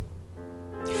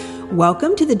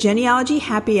Welcome to the Genealogy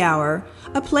Happy Hour,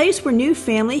 a place where new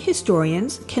family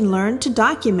historians can learn to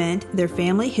document their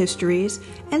family histories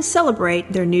and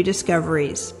celebrate their new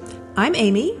discoveries. I'm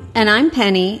Amy. And I'm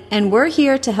Penny, and we're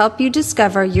here to help you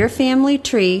discover your family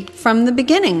tree from the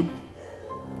beginning.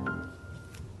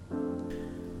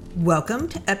 Welcome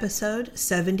to episode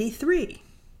 73.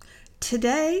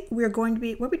 Today we're going to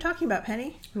be, what are we talking about,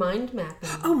 Penny? Mind mapping.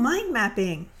 Oh, mind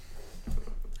mapping.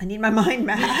 I need my mind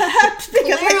mapped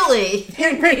because Clearly. I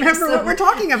can't remember what we're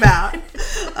talking about.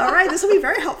 All right, this will be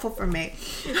very helpful for me.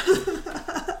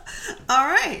 All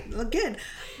right, well, good.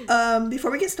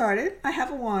 Before we get started, I have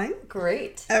a wine.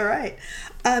 Great. All right.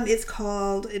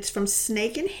 It's from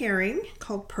Snake and Herring,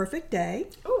 called Perfect Day.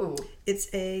 Ooh.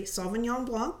 It's a Sauvignon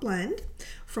Blanc blend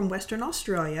from Western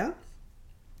Australia.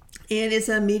 And it's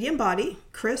a medium body,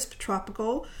 crisp,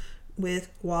 tropical, with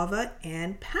guava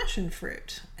and passion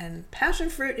fruit. And passion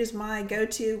fruit is my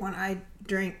go-to when I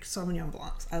drink Sauvignon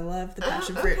Blancs. I love the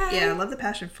passion fruit. Yeah, I love the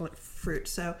passion fruit.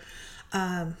 So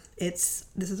this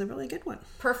is a really good one.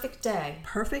 Perfect Day.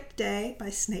 Perfect Day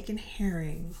by Snake and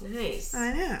Herring. Nice.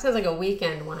 I know. Sounds like a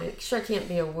weekend wine. It sure can't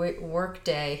be a work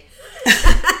day.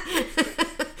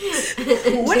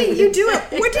 What do you do?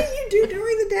 What do you do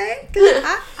during the day?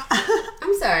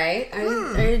 I'm sorry.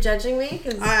 Are you judging me?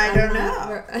 'Cause I don't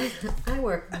know. I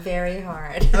work very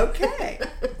hard. Okay.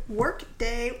 A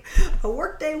workday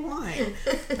wine.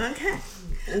 Okay.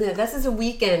 No, this is a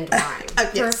weekend wine.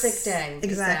 Yes. Perfect day.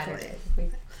 Exactly.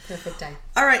 Saturday. Perfect day.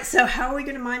 All right. So how are we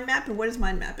going to mind map, and what is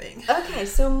mind mapping? Okay,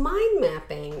 so mind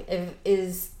mapping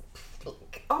is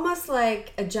almost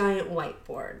like a giant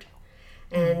whiteboard.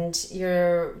 And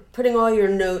you're putting all your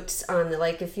notes on,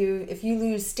 like if you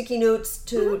use sticky notes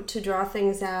to draw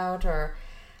things out, or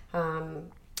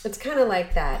it's kind of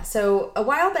like that. So a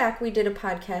while back we did a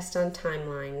podcast on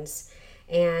timelines,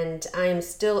 and I'm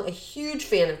still a huge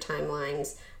fan of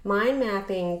timelines. Mind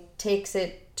mapping takes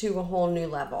it to a whole new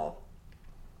level.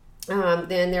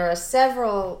 Then there are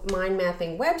several mind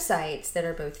mapping websites that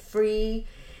are both free,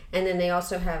 and then they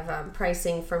also have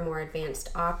pricing for more advanced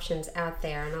options out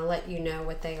there, and I'll let you know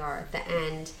what they are at the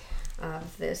end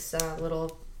of this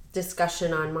little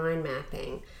discussion on mind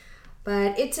mapping.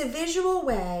 But it's a visual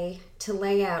way to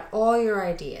lay out all your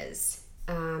ideas.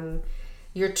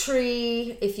 Your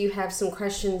tree, if you have some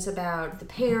questions about the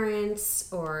parents,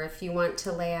 or if you want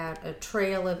to lay out a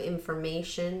trail of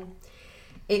information,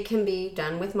 it can be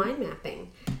done with mind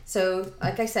mapping. So,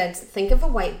 like I said, think of a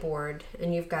whiteboard,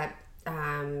 and you've got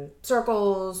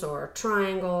circles or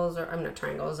triangles, or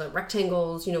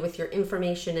rectangles, with your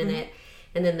information in it,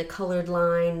 and then the colored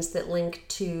lines that link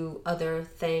to other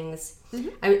things.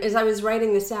 As I was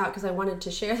writing this out, because I wanted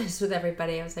to share this with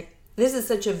everybody, I was like, this is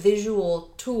such a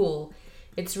visual tool.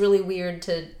 It's really weird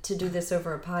to do this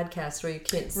over a podcast where you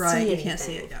can't see anything. Right, you can't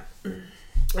see it,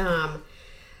 yeah.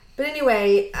 But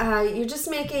anyway, you're just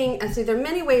making, so there are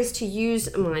many ways to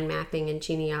use mind mapping in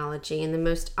genealogy, and the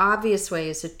most obvious way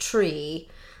is a tree,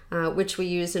 which we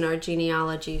use in our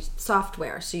genealogy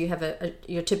software. So you have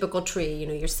your typical tree,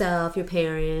 yourself, your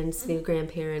parents, your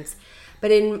grandparents.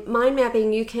 But in mind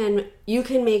mapping, you can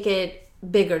make it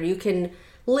bigger. You can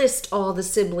list all the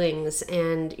siblings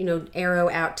and, arrow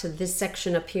out to this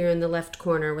section up here in the left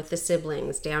corner with the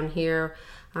siblings, down here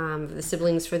the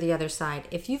siblings for the other side.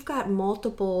 If you've got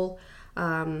multiple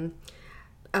parent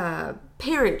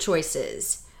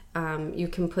choices, you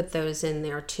can put those in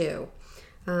there too.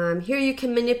 Here you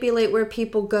can manipulate where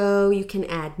people go. You can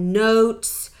add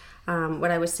notes.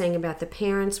 What I was saying about the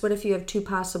parents. What if you have two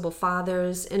possible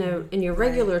fathers? In your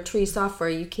regular tree software,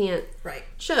 you can't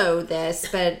show this,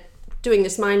 but doing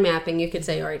this mind mapping, you could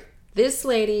say, all right, this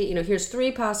lady, here's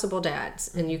three possible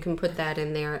dads, and you can put that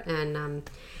in there.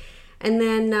 And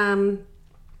then,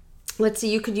 let's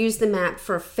see, you could use the map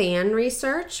for fan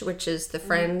research, which is the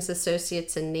friends,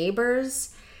 associates, and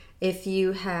neighbors. If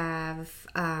you have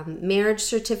marriage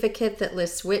certificate that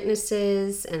lists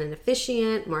witnesses and an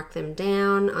officiant, mark them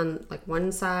down on like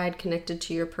one side connected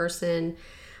to your person.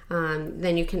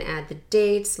 Then you can add the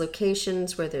dates,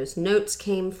 locations where those notes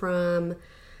came from.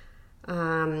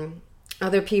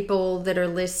 Other people that are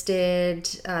listed,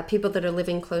 people that are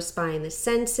living close by in the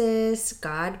census,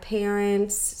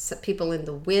 godparents, people in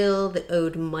the will that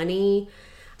owed money.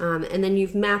 And then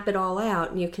you've mapped it all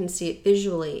out and you can see it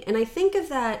visually. And I think of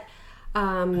that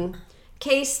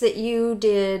case that you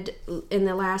did in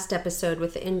the last episode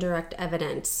with the indirect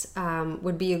evidence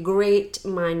would be a great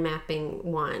mind mapping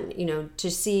one, to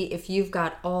see if you've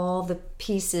got all the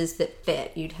pieces that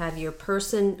fit. You'd have your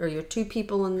person or your two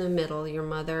people in the middle, your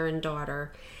mother and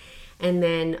daughter, and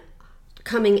then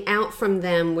coming out from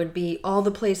them would be all the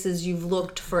places you've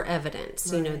looked for evidence,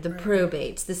 the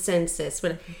probates, the census,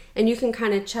 and you can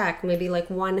kind of check maybe like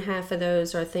one half of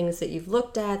those are things that you've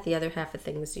looked at, the other half of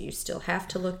things that you still have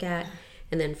to look at,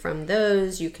 and then from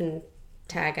those you can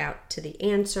tag out to the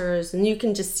answers, and you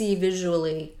can just see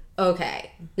visually,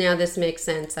 okay, now this makes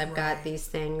sense, I've got these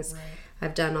things,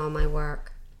 I've done all my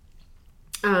work.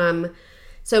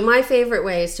 So my favorite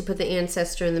way is to put the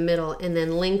ancestor in the middle and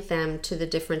then link them to the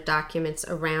different documents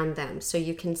around them so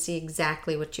you can see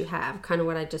exactly what you have, kind of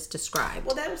what I just described.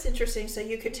 Well, that was interesting. So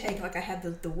you could take, like I had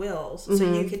the wills,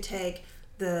 so you could take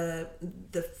the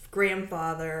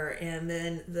grandfather and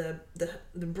then the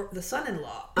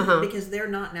son-in-law because they're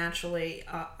not naturally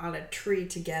on a tree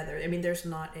together. I mean, there's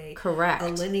not a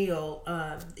lineal.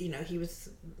 He was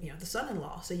the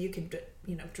son-in-law, so you could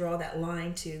draw that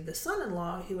line to the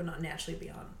son-in-law who would not naturally be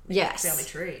on the family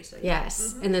tree. So,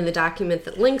 and then the document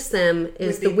that links them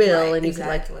is the will, and you could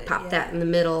like pop that in the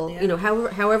middle.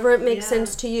 However it makes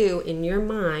sense to you in your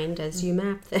mind as you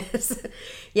map this.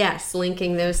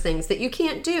 Linking those things that you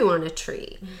can't do on a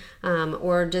tree,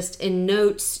 or just in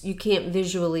notes you can't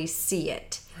visually see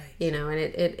it. And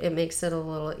it makes it a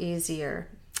little easier.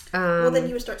 Well, then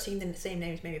you would start seeing the same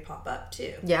names maybe pop up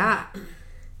too.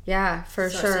 Yeah, for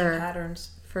start sure. Seeing patterns.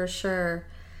 For sure.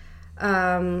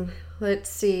 Let's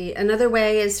see. Another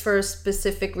way is for a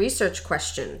specific research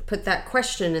question. Put that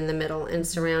question in the middle and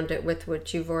surround it with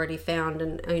what you've already found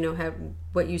and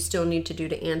what you still need to do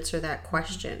to answer that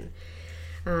question.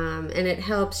 And it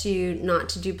helps you not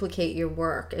to duplicate your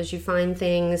work. As you find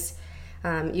things,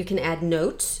 you can add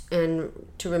notes and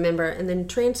to remember, and then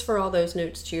transfer all those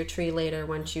notes to your tree later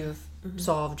once you've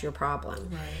solved your problem.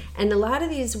 And a lot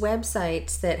of these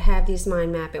websites that have these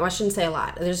mind mapping, I shouldn't say a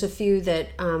lot, there's a few that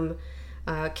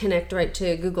connect right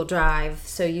to Google Drive,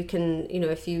 so you can,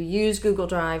 if you use Google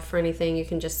Drive for anything, you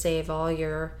can just save all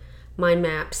your mind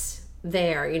maps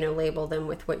there, label them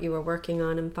with what you were working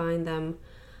on and find them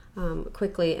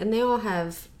quickly. And they all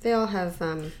have so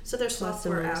there's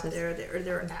software out there,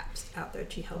 there are apps out there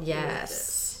to help you with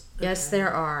this. Yes,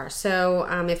 there are. So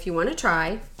if you want to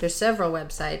try, there's several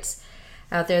websites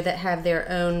out there that have their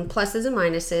own pluses and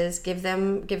minuses. Give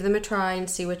them a try and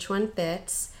see which one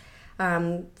fits.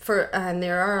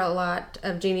 There are a lot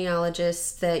of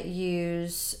genealogists that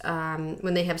use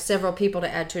when they have several people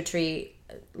to add to a tree,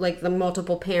 like the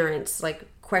multiple parents, like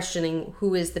questioning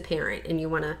who is the parent, and you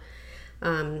want to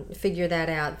figure that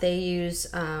out. They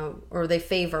use or they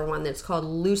favor one that's called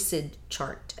Lucid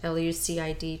Chart,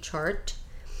 Lucid chart.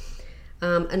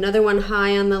 Another one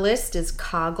high on the list is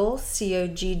Coggle,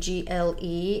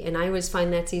 Coggle, and I always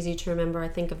find that's easy to remember. I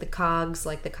think of the cogs,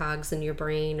 like the cogs in your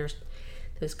brain, or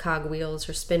those cog wheels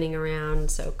are spinning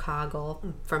around, so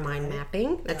Coggle for mind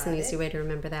mapping. That's an easy way to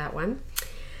remember that one.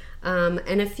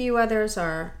 And a few others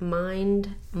are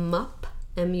MindMup,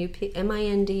 M-U-P,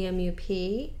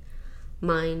 M-I-N-D-M-U-P,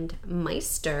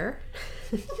 MindMeister,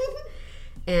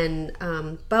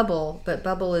 and Bubble, but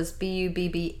Bubble is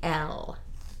BUBBL.com,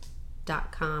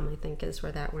 I think is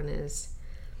where that one is.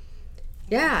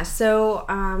 Yeah, so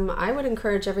I would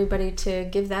encourage everybody to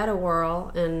give that a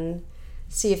whirl and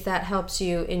see if that helps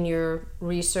you in your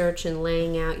research and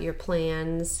laying out your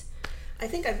plans. I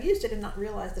think I've used it and not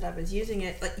realized that I was using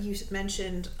it. Like you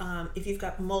mentioned, if you've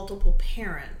got multiple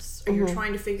parents or you're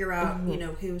trying to figure out,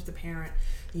 who's the parent,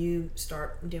 you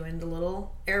start doing the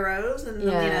little arrows and,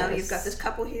 you've got this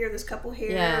couple here, and,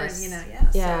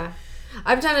 So.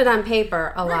 I've done it on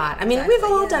paper a lot. I mean, we've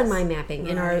all done mind mapping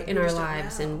in our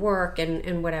lives and work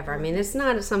and whatever. I mean, it's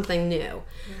not something new,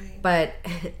 but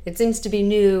it seems to be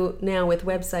new now with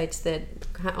websites that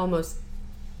almost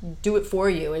do it for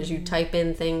you as you type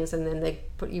in things, and then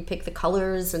you pick the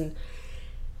colors, and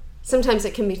sometimes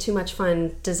it can be too much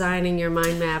fun designing your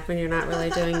mind map when you're not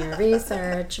really doing your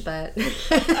research, but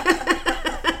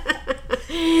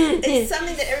it's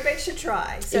something that everybody should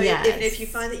try. So if you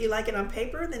find that you like it on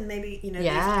paper, then maybe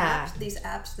these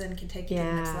apps then can take you to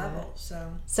the next level.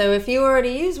 So if you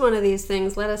already use one of these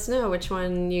things, let us know which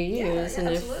one you use, and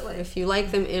if you like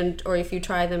them, or if you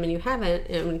try them and you haven't,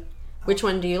 and which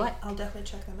one do you like? I'll definitely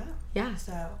check them out. Yeah.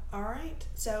 So all right.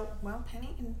 So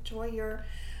Penny, enjoy your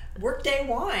workday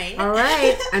wine. All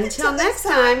right. Until next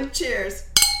time. Cheers.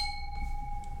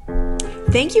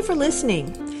 Thank you for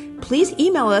listening. Please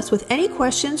email us with any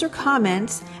questions or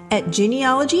comments at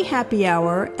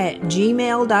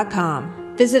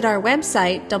genealogyhappyhour@gmail.com. Visit our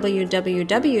website,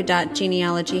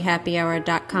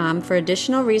 www.genealogyhappyhour.com, for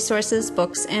additional resources,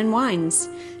 books, and wines.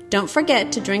 Don't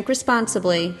forget to drink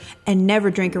responsibly and never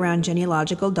drink around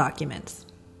genealogical documents.